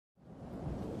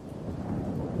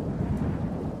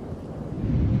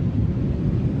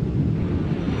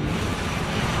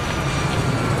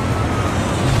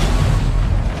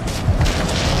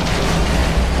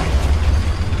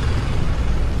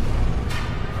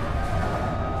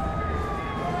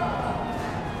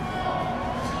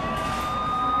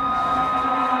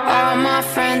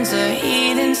friends are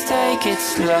heathens, take it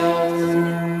slow.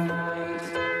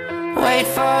 Wait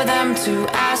for them to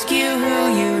ask you who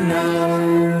you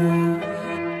know.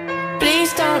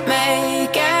 Please don't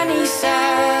make any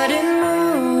sudden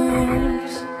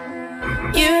moves.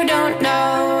 You don't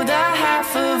know the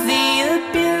half of the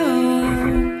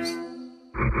abuse.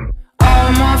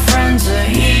 All my friends are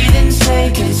heathens,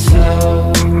 take it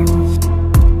slow.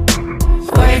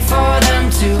 Wait for them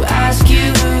to ask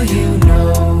you who you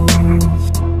know.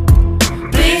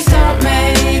 Please don't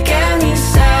make any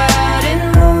sudden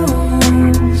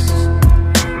moves.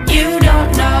 You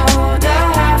don't know the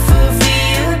half of the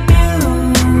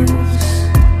abuse.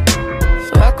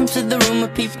 Welcome to the room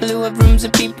of people who have rooms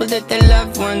of people that they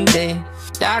love one day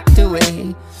docked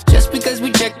away. Just because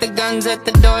we check the guns at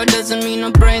the door doesn't mean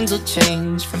our brains will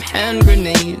change from hand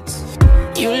grenades.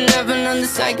 You love another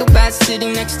psychopath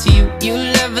sitting next to you. You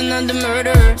love another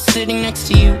murderer sitting next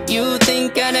to you. You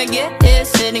think I'd get here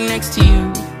sitting next to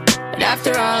you. But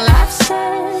after all I've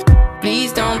said,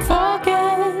 please don't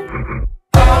forget.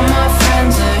 All my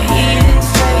friends are heathens,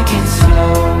 take it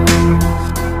slow.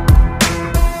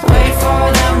 Wait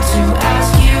for them to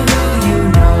ask you who you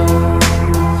know.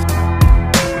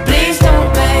 Please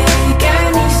don't make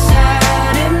any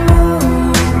sudden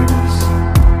moves.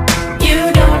 You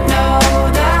don't know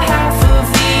the half of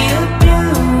the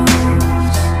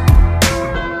abuse.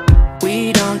 We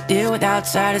don't deal with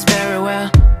outsiders very well.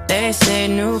 They say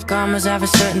newcomers have a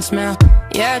certain smell.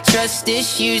 Yeah, trust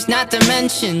issues not to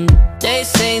mention. They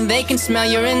say they can smell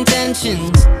your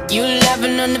intentions. You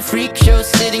laughing on the freak show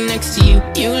sitting next to you.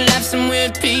 You laugh some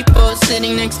weird people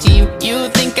sitting next to you. You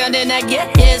think how did I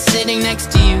get here sitting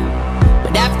next to you.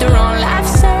 But after all I've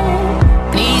said,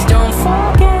 please don't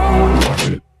forget.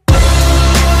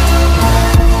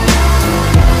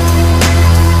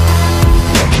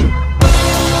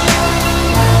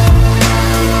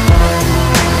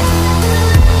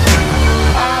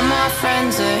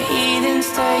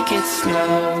 Take it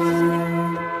slow.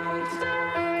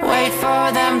 Wait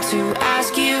for them to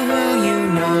ask you who you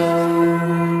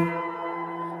know.